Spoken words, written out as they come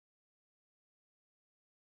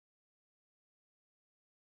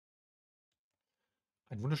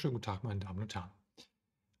Einen wunderschönen guten Tag, meine Damen und Herren.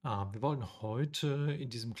 Wir wollen heute in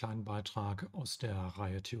diesem kleinen Beitrag aus der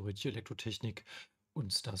Reihe Theoretische Elektrotechnik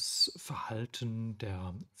uns das Verhalten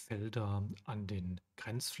der Felder an den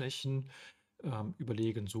Grenzflächen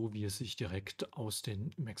überlegen, so wie es sich direkt aus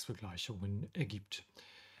den Maxwell-Gleichungen ergibt.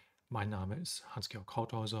 Mein Name ist Hans-Georg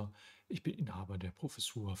Krauthauser. Ich bin Inhaber der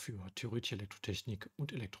Professur für Theoretische Elektrotechnik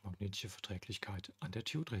und elektromagnetische Verträglichkeit an der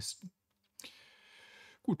TU Dresden.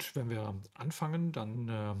 Gut, wenn wir anfangen,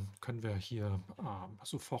 dann können wir hier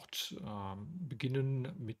sofort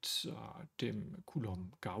beginnen mit dem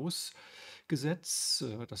Coulomb-Gauss-Gesetz,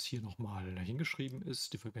 das hier nochmal hingeschrieben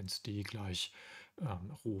ist, Differenz D gleich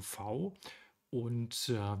Rho V. Und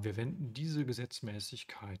wir wenden diese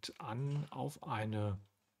Gesetzmäßigkeit an auf eine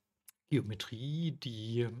Geometrie,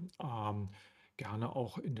 die gerne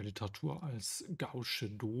auch in der Literatur als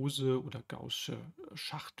Gaußsche Dose oder Gaußsche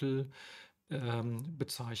Schachtel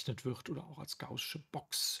bezeichnet wird oder auch als Gaußsche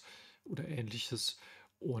Box oder ähnliches.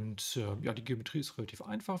 Und ja, die Geometrie ist relativ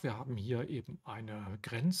einfach. Wir haben hier eben eine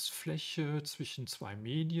Grenzfläche zwischen zwei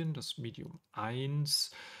Medien. Das Medium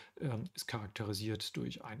 1 ist charakterisiert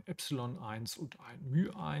durch ein ε1 und ein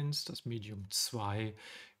μ1. Das Medium 2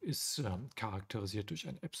 ist charakterisiert durch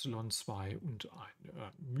ein ε2 und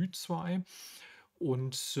ein μ2.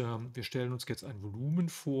 Und wir stellen uns jetzt ein Volumen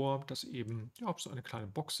vor, das eben, ja, ob es eine kleine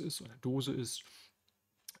Box ist oder eine Dose ist,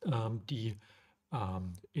 die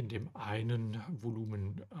in dem einen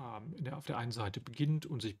Volumen auf der einen Seite beginnt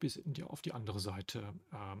und sich bis auf die andere Seite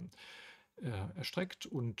erstreckt.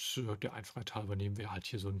 Und der Einfachheit halber nehmen wir halt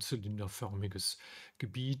hier so ein zylinderförmiges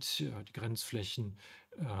Gebiet. Die Grenzflächen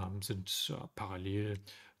sind parallel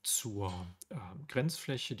zur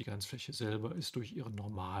Grenzfläche. Die Grenzfläche selber ist durch ihren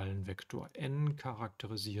normalen Vektor n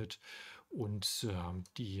charakterisiert und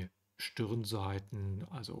die Stirnseiten,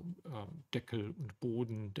 also Deckel und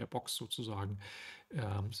Boden der Box sozusagen,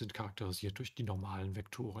 sind charakterisiert durch die normalen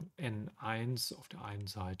Vektoren n1 auf der einen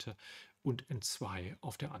Seite und n2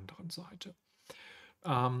 auf der anderen Seite.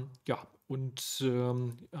 Ja, und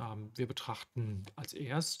wir betrachten als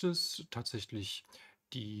erstes tatsächlich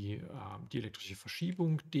die elektrische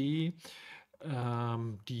Verschiebung D,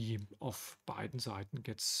 die auf beiden Seiten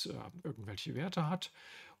jetzt irgendwelche Werte hat.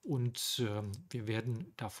 Und wir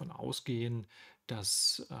werden davon ausgehen,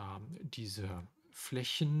 dass diese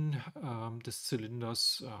Flächen des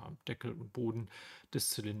Zylinders, Deckel und Boden des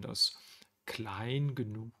Zylinders, klein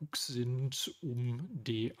genug sind, um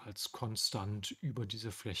D als konstant über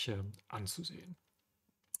diese Fläche anzusehen.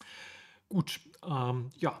 Gut,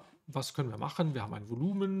 ja, was können wir machen? Wir haben ein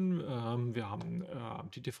Volumen, wir haben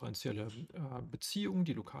die differenzielle Beziehung,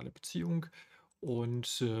 die lokale Beziehung.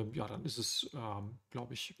 Und ja, dann ist es,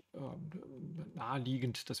 glaube ich,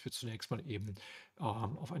 naheliegend, dass wir zunächst mal eben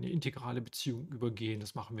auf eine integrale Beziehung übergehen.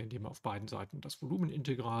 Das machen wir, indem wir auf beiden Seiten das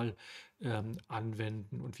Volumenintegral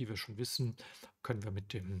anwenden. Und wie wir schon wissen, können wir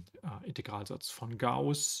mit dem Integralsatz von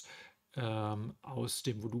Gauss aus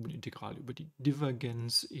dem Volumenintegral über die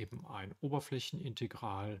Divergenz eben ein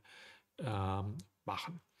Oberflächenintegral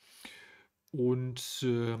machen. Und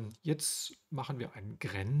jetzt machen wir einen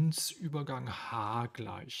Grenzübergang h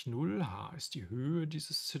gleich 0. H ist die Höhe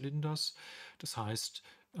dieses Zylinders. Das heißt,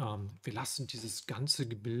 wir lassen dieses ganze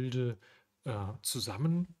Gebilde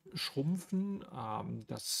zusammenschrumpfen.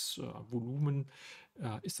 Das Volumen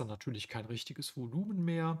ist dann natürlich kein richtiges Volumen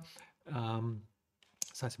mehr.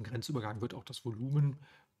 Das heißt, im Grenzübergang wird auch das Volumen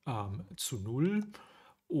zu 0.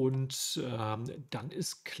 Und dann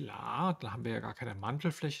ist klar, da haben wir ja gar keine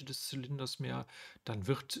Mantelfläche des Zylinders mehr, dann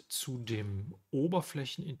wird zu dem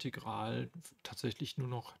Oberflächenintegral tatsächlich nur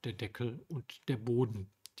noch der Deckel und der Boden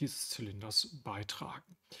dieses Zylinders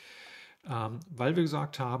beitragen. Weil wir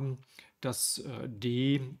gesagt haben, dass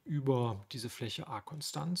d über diese Fläche a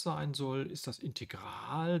konstant sein soll, ist das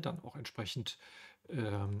Integral dann auch entsprechend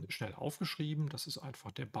schnell aufgeschrieben. Das ist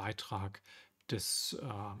einfach der Beitrag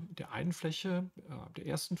der einen Fläche, der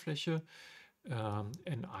ersten Fläche,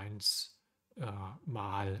 n1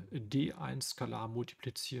 mal d1 skalar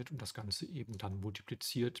multipliziert und das Ganze eben dann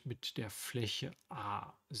multipliziert mit der Fläche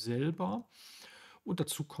a selber. Und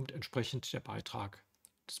dazu kommt entsprechend der Beitrag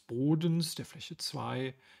des Bodens, der Fläche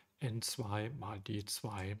 2, n2 mal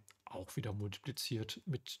d2, auch wieder multipliziert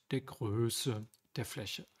mit der Größe der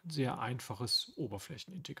Fläche. Ein sehr einfaches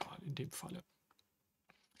Oberflächenintegral in dem Falle.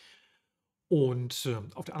 Und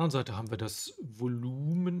auf der anderen Seite haben wir das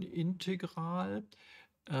Volumenintegral,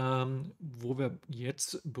 wo wir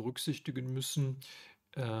jetzt berücksichtigen müssen,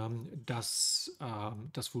 dass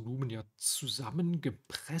das Volumen ja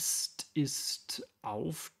zusammengepresst ist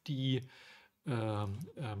auf die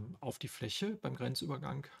Fläche beim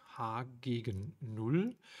Grenzübergang h gegen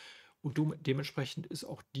 0. Und dementsprechend ist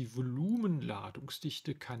auch die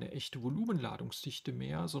Volumenladungsdichte keine echte Volumenladungsdichte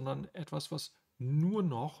mehr, sondern etwas, was nur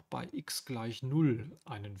noch bei x gleich 0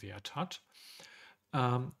 einen Wert hat.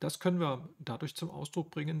 Das können wir dadurch zum Ausdruck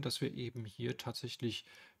bringen, dass wir eben hier tatsächlich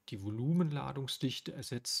die Volumenladungsdichte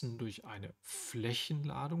ersetzen durch eine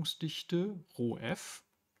Flächenladungsdichte, ρf,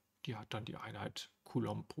 die hat dann die Einheit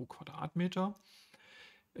Coulomb pro Quadratmeter,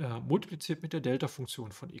 multipliziert mit der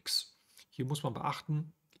Delta-Funktion von x. Hier muss man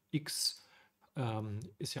beachten, x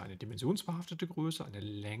ist ja eine dimensionsbehaftete Größe, eine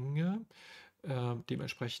Länge.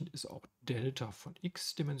 Dementsprechend ist auch Delta von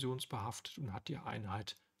x dimensionsbehaftet und hat die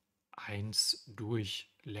Einheit 1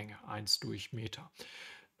 durch Länge, 1 durch Meter.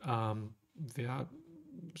 Wer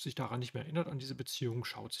sich daran nicht mehr erinnert, an diese Beziehung,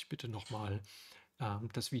 schaut sich bitte nochmal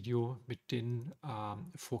das Video mit den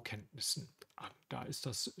Vorkenntnissen an. Da ist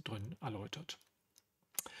das drin erläutert.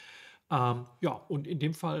 Ja, und in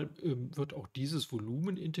dem Fall wird auch dieses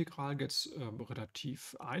Volumenintegral jetzt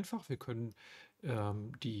relativ einfach. Wir können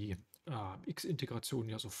die x-Integration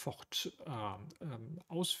ja sofort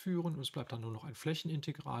ausführen und es bleibt dann nur noch ein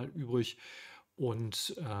Flächenintegral übrig.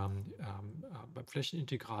 Und beim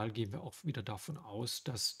Flächenintegral gehen wir auch wieder davon aus,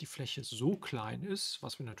 dass die Fläche so klein ist,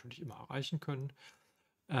 was wir natürlich immer erreichen können,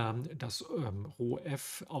 dass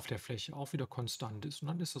ρf auf der Fläche auch wieder konstant ist und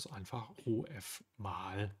dann ist das einfach ρf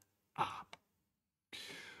mal a.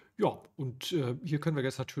 Ja, und hier können wir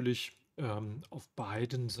jetzt natürlich auf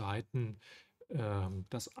beiden Seiten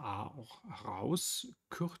das a auch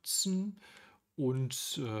rauskürzen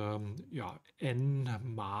und ja, n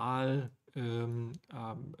mal einem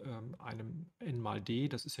n mal d,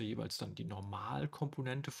 das ist ja jeweils dann die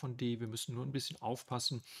Normalkomponente von d. Wir müssen nur ein bisschen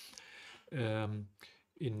aufpassen, in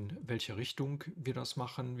welche Richtung wir das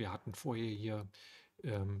machen. Wir hatten vorher hier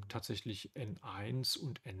tatsächlich N1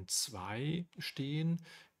 und N2 stehen.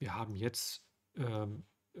 Wir haben jetzt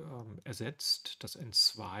ersetzt, das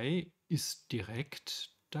N2 ist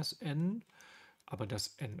direkt das N, aber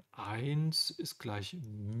das N1 ist gleich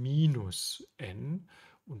minus N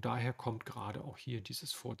und daher kommt gerade auch hier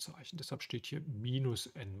dieses Vorzeichen. Deshalb steht hier minus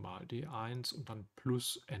N mal D1 und dann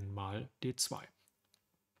plus N mal D2.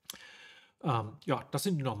 Ja, das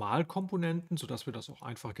sind die Normalkomponenten, sodass wir das auch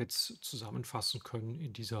einfach jetzt zusammenfassen können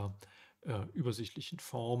in dieser übersichtlichen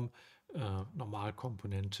Form.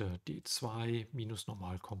 Normalkomponente D2 minus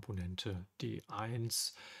Normalkomponente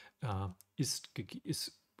D1 ist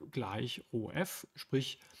gleich ρf,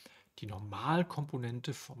 sprich die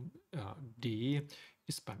Normalkomponente vom D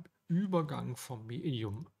ist beim Übergang vom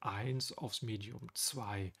Medium 1 aufs Medium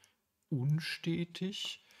 2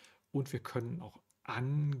 unstetig und wir können auch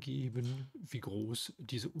angeben, wie groß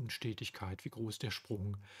diese Unstetigkeit, wie groß der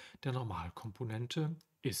Sprung der Normalkomponente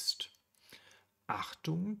ist.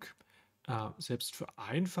 Achtung, selbst für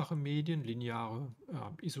einfache Medien, lineare,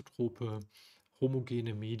 isotrope,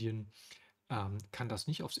 homogene Medien, kann das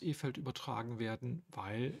nicht aufs E-Feld übertragen werden,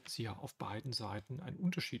 weil sie ja auf beiden Seiten ein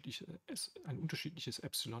unterschiedliches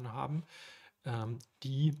Epsilon haben.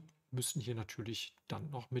 Die müssen hier natürlich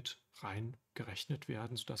dann noch mit reingerechnet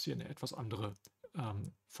werden, sodass sie eine etwas andere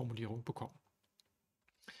Formulierung bekommen.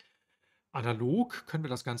 Analog können wir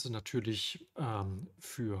das Ganze natürlich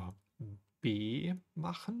für B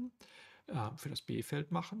machen, für das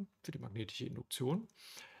B-Feld machen, für die magnetische Induktion.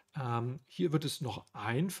 Hier wird es noch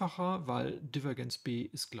einfacher, weil Divergenz B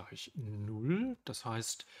ist gleich 0. Das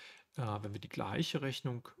heißt, wenn wir die gleiche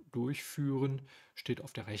Rechnung durchführen, steht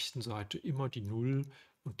auf der rechten Seite immer die 0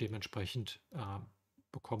 und dementsprechend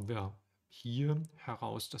bekommen wir hier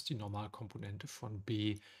heraus, dass die Normalkomponente von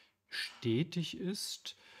B stetig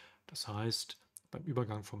ist. Das heißt, beim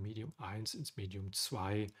Übergang vom Medium 1 ins Medium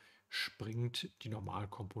 2 springt die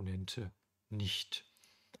Normalkomponente nicht.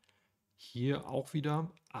 Hier auch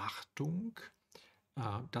wieder Achtung,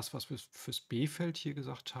 das, was wir fürs B-Feld hier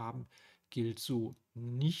gesagt haben, gilt so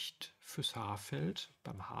nicht fürs H-Feld.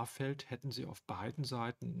 Beim H-Feld hätten Sie auf beiden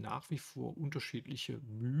Seiten nach wie vor unterschiedliche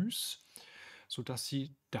μ's, sodass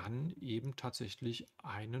Sie dann eben tatsächlich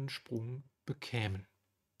einen Sprung bekämen.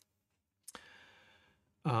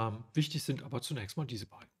 Wichtig sind aber zunächst mal diese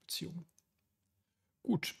beiden Beziehungen.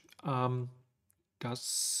 Gut,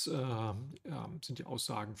 das sind die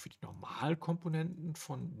Aussagen für die Normalkomponenten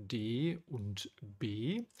von D und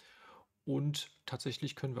B. Und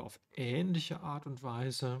tatsächlich können wir auf ähnliche Art und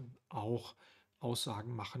Weise auch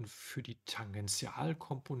Aussagen machen für die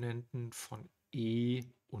Tangentialkomponenten von E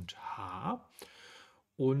und H.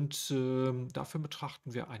 Und dafür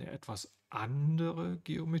betrachten wir eine etwas andere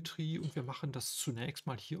Geometrie und wir machen das zunächst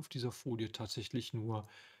mal hier auf dieser Folie tatsächlich nur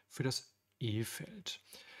für das E-Feld.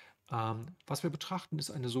 Was wir betrachten,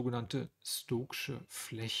 ist eine sogenannte Stokesche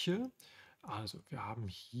Fläche. Also, wir haben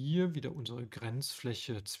hier wieder unsere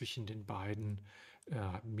Grenzfläche zwischen den beiden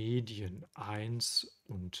Medien 1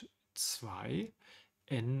 und 2.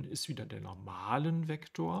 N ist wieder der normalen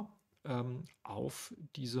Vektor auf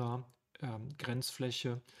dieser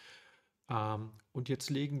Grenzfläche. Und jetzt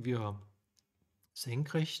legen wir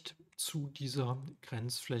senkrecht zu dieser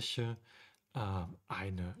Grenzfläche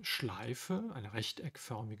eine Schleife, eine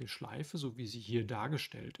rechteckförmige Schleife, so wie sie hier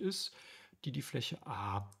dargestellt ist, die die Fläche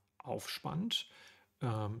A aufspannt.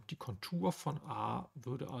 Die Kontur von A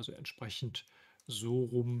würde also entsprechend so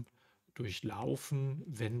rum durchlaufen,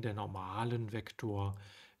 wenn der normalen Vektor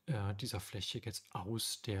dieser Fläche jetzt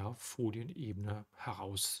aus der Folienebene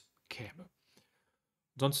herauskäme.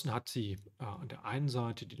 Ansonsten hat sie an der einen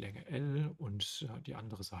Seite die Länge L und die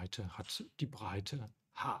andere Seite hat die Breite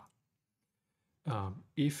H.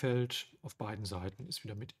 E-Feld auf beiden Seiten ist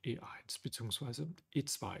wieder mit E1 bzw.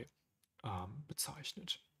 E2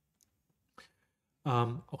 bezeichnet.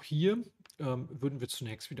 Auch hier würden wir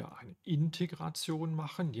zunächst wieder eine Integration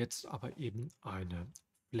machen, jetzt aber eben eine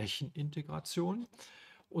Flächenintegration.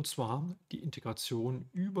 Und zwar die Integration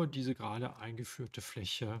über diese gerade eingeführte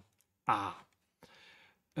Fläche A.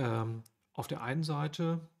 Auf der einen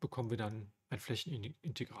Seite bekommen wir dann ein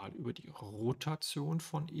Flächenintegral über die Rotation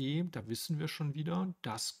von E. Da wissen wir schon wieder,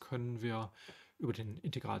 das können wir über den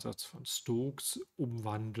Integralsatz von Stokes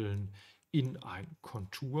umwandeln in ein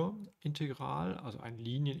Konturintegral, also ein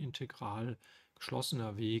Linienintegral,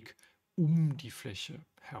 geschlossener Weg um die Fläche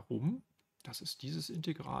herum. Das ist dieses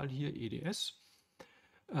Integral hier, EdS.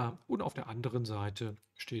 Und auf der anderen Seite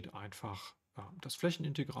steht einfach das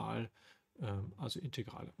Flächenintegral, also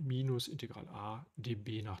Integral minus Integral a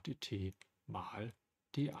dB nach dt mal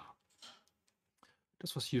dA.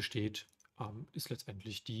 Das, was hier steht, ist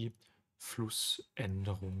letztendlich die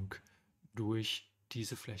Flussänderung durch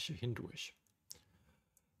diese Fläche hindurch.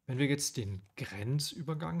 Wenn wir jetzt den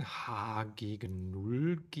Grenzübergang h gegen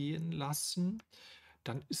 0 gehen lassen,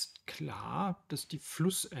 dann ist klar, dass die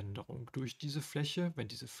Flussänderung durch diese Fläche, wenn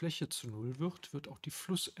diese Fläche zu 0 wird, wird auch die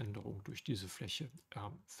Flussänderung durch diese Fläche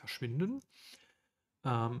verschwinden,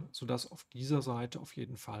 sodass auf dieser Seite auf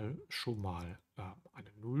jeden Fall schon mal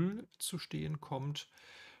eine 0 zu stehen kommt.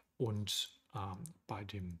 Und bei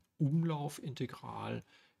dem Umlaufintegral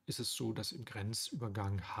ist es so, dass im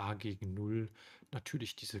Grenzübergang h gegen 0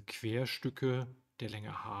 natürlich diese Querstücke der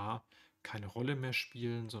Länge h keine Rolle mehr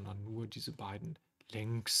spielen, sondern nur diese beiden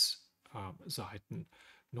Längsseiten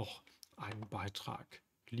noch einen Beitrag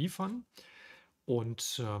liefern.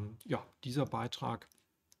 Und ja, dieser Beitrag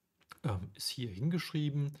ist hier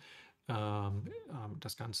hingeschrieben.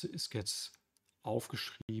 Das Ganze ist jetzt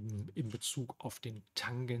aufgeschrieben in Bezug auf den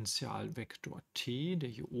Tangentialvektor t, der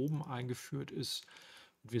hier oben eingeführt ist.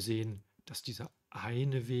 Und wir sehen, dass dieser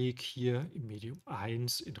eine Weg hier im Medium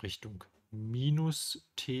 1 in Richtung minus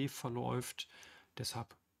t verläuft.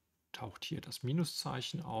 Deshalb taucht hier das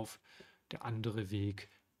Minuszeichen auf. Der andere Weg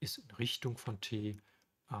ist in Richtung von t.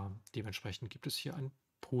 Dementsprechend gibt es hier ein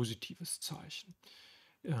positives Zeichen.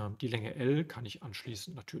 Die Länge L kann ich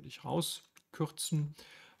anschließend natürlich rauskürzen,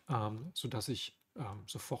 sodass ich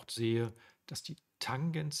sofort sehe, dass die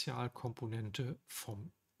Tangentialkomponente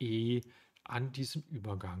vom E an diesem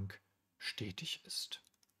Übergang stetig ist.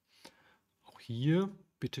 Auch hier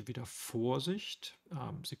bitte wieder Vorsicht.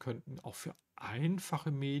 Sie könnten auch für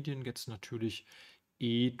einfache Medien jetzt natürlich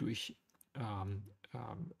E durch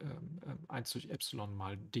 1 durch Epsilon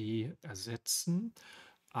mal d ersetzen,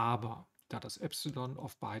 aber da das Epsilon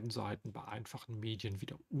auf beiden Seiten bei einfachen Medien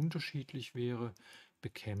wieder unterschiedlich wäre,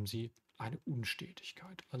 bekämen Sie eine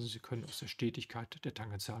Unstetigkeit. Also Sie können aus der Stetigkeit der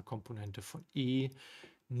Tangentialkomponente von E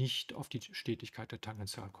nicht auf die Stetigkeit der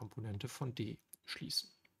Tangentialkomponente von D schließen.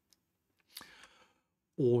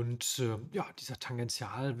 Und ja, dieser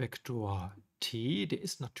Tangentialvektor t, der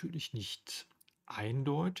ist natürlich nicht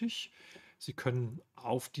eindeutig. Sie können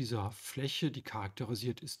auf dieser Fläche, die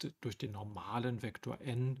charakterisiert ist durch den normalen Vektor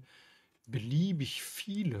n, beliebig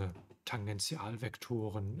viele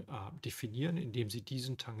Tangentialvektoren definieren, indem Sie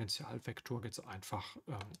diesen Tangentialvektor jetzt einfach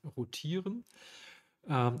rotieren.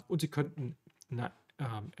 Und Sie könnten eine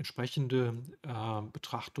entsprechende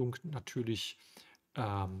Betrachtung natürlich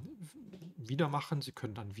wieder machen. Sie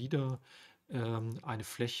können dann wieder eine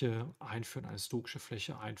Fläche einführen, eine stokische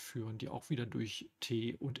Fläche einführen, die auch wieder durch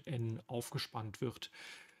T und N aufgespannt wird,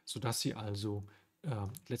 sodass Sie also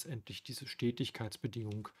letztendlich diese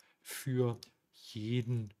Stetigkeitsbedingung für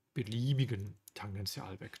jeden beliebigen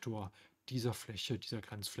Tangentialvektor dieser Fläche, dieser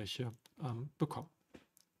Grenzfläche bekommen.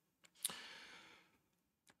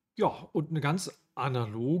 Ja, und eine ganz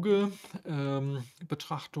analoge,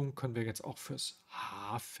 Betrachtung können wir jetzt auch fürs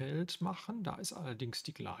H-Feld machen. Da ist allerdings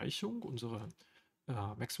die Gleichung, unsere,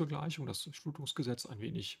 Maxwell-Gleichung, das Durchflutungsgesetz ein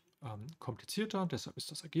wenig, komplizierter. Deshalb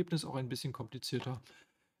ist das Ergebnis auch ein bisschen komplizierter.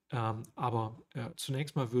 Aber,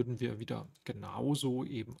 zunächst mal würden wir wieder genauso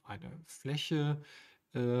eben eine Fläche,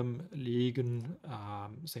 legen,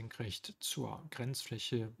 senkrecht zur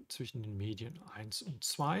Grenzfläche zwischen den Medien 1 und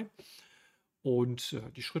 2. Und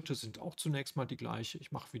die Schritte sind auch zunächst mal die gleiche.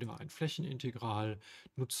 Ich mache wieder ein Flächenintegral,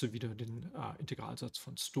 nutze wieder den Integralsatz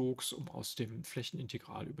von Stokes, um aus dem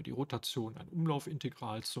Flächenintegral über die Rotation ein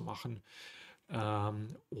Umlaufintegral zu machen.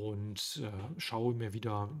 Und schaue mir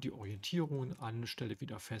wieder die Orientierungen an, stelle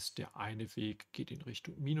wieder fest, der eine Weg geht in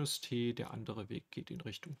Richtung minus t, der andere Weg geht in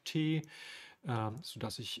Richtung t,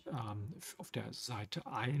 sodass ich auf der Seite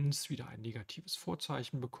 1 wieder ein negatives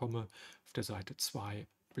Vorzeichen bekomme, auf der Seite 2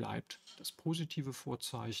 bleibt das positive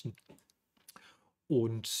Vorzeichen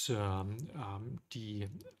und die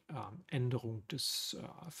Änderung des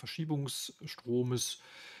Verschiebungsstromes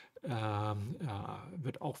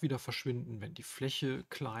wird auch wieder verschwinden, wenn die Fläche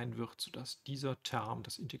klein wird, sodass dieser Term,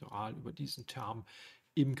 das Integral über diesen Term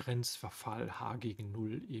im Grenzverfall h gegen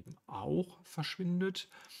 0 eben auch verschwindet.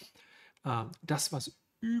 Das, was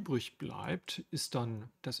übrig bleibt, ist dann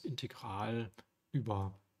das Integral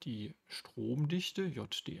über die Stromdichte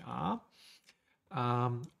JdA.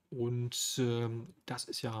 Das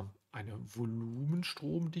ist ja eine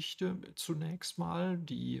Volumenstromdichte zunächst mal,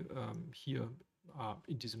 die hier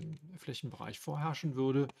in diesem Flächenbereich vorherrschen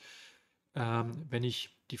würde. Wenn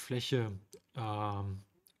ich die Fläche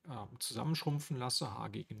zusammenschrumpfen lasse, h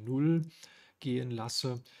gegen 0 gehen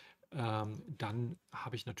lasse, dann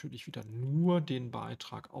habe ich natürlich wieder nur den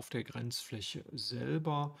Beitrag auf der Grenzfläche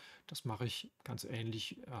selber. Das mache ich ganz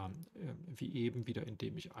ähnlich wie eben wieder,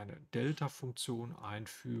 indem ich eine Delta-Funktion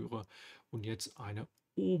einführe und jetzt eine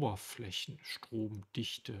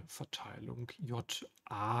Oberflächenstromdichteverteilung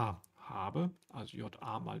JA habe. Also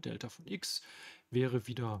JA mal Delta von x wäre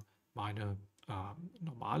wieder meine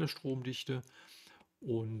normale Stromdichte.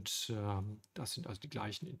 Und das sind also die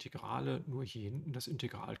gleichen Integrale, nur hier hinten das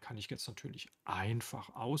Integral kann ich jetzt natürlich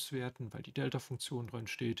einfach auswerten, weil die Delta-Funktion drin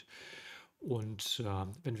steht. Und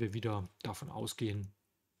wenn wir wieder davon ausgehen,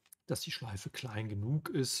 dass die Schleife klein genug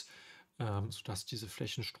ist, sodass diese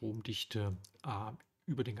Flächenstromdichte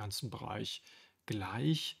über den ganzen Bereich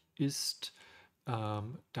gleich ist,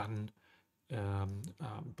 dann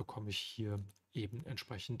bekomme ich hier eben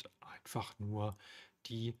entsprechend einfach nur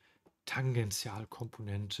die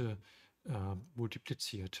Tangentialkomponente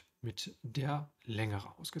multipliziert mit der Länge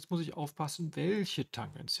raus. Jetzt muss ich aufpassen, welche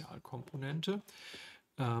Tangentialkomponente.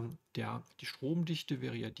 Die Stromdichte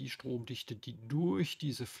wäre ja die Stromdichte, die durch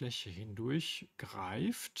diese Fläche hindurch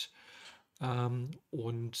greift. Wenn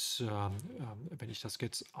ich das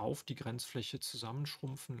jetzt auf die Grenzfläche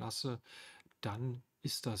zusammenschrumpfen lasse, dann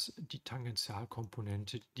ist das die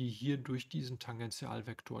Tangentialkomponente, die hier durch diesen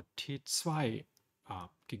Tangentialvektor T2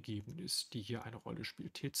 gegeben ist, die hier eine Rolle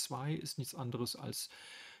spielt. T2 ist nichts anderes als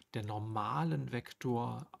der normalen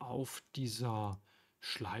Vektor auf dieser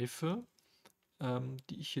Schleife,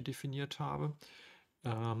 die ich hier definiert habe.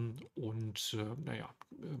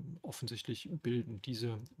 Offensichtlich bilden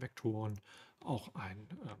diese Vektoren auch ein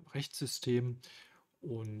Rechtssystem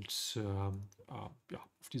und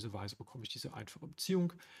auf diese Weise bekomme ich diese einfache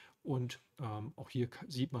Beziehung. Und auch hier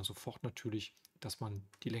sieht man sofort natürlich, dass man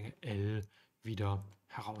die Länge L wieder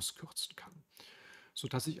herauskürzen kann,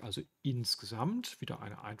 sodass ich also insgesamt wieder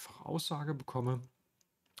eine einfache Aussage bekomme,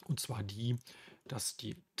 und zwar die, dass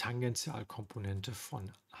die Tangentialkomponente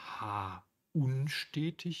von H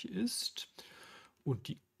unstetig ist und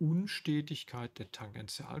die Unstetigkeit der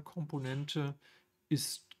Tangentialkomponente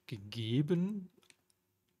ist gegeben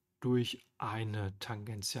durch eine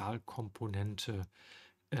Tangentialkomponente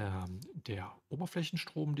der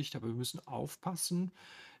Oberflächenstromdichte, aber wir müssen aufpassen,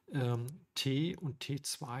 T und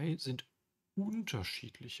T2 sind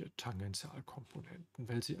unterschiedliche Tangentialkomponenten,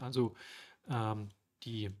 weil sie also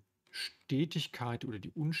die Stetigkeit oder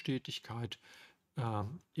die Unstetigkeit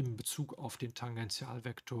in Bezug auf den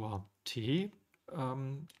Tangentialvektor t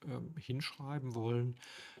hinschreiben wollen,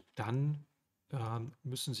 dann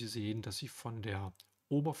müssen Sie sehen, dass Sie von der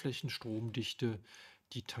Oberflächenstromdichte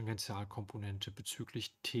die Tangentialkomponente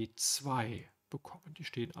bezüglich T2 bekommen. Die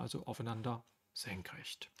stehen also aufeinander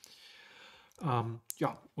senkrecht.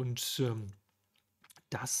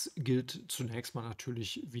 Das gilt zunächst mal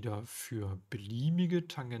natürlich wieder für beliebige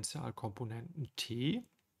Tangentialkomponenten t.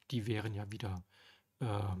 Die wären ja wieder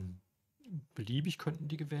beliebig, könnten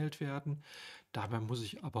die gewählt werden. Dabei muss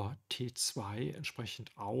ich aber T2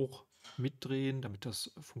 entsprechend auch mitdrehen, damit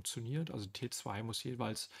das funktioniert. Also T2 muss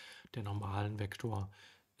jeweils der normalen Vektor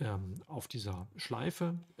auf dieser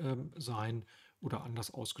Schleife sein, oder anders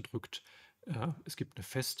ausgedrückt, es gibt eine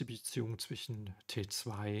feste Beziehung zwischen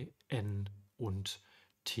T2, N und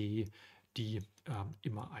T, die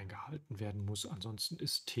immer eingehalten werden muss. Ansonsten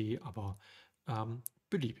ist T aber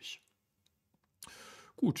beliebig.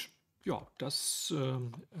 Gut, ja, das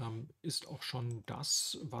ist auch schon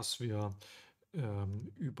das, was wir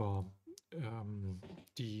über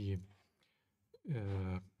die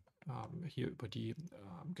hier über die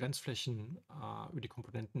Grenzflächen, über die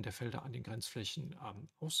Komponenten der Felder an den Grenzflächen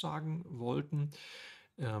aussagen wollten.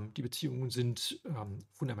 Die Beziehungen sind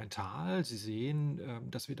fundamental. Sie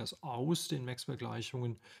sehen, dass wir das aus den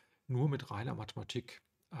Maxwell-Gleichungen nur mit reiner Mathematik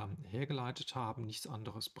hergeleitet haben, nichts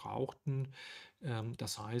anderes brauchten.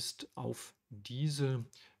 Das heißt, auf diese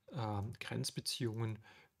Grenzbeziehungen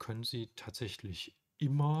können Sie tatsächlich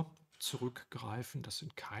immer zurückgreifen. Das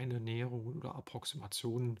sind keine Näherungen oder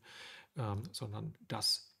Approximationen, sondern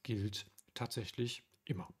das gilt tatsächlich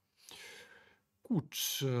immer.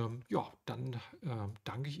 Gut, ja, dann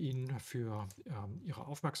danke ich Ihnen für Ihre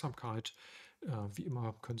Aufmerksamkeit. Wie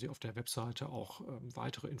immer können Sie auf der Webseite auch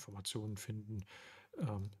weitere Informationen finden.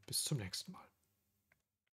 Bis zum nächsten Mal.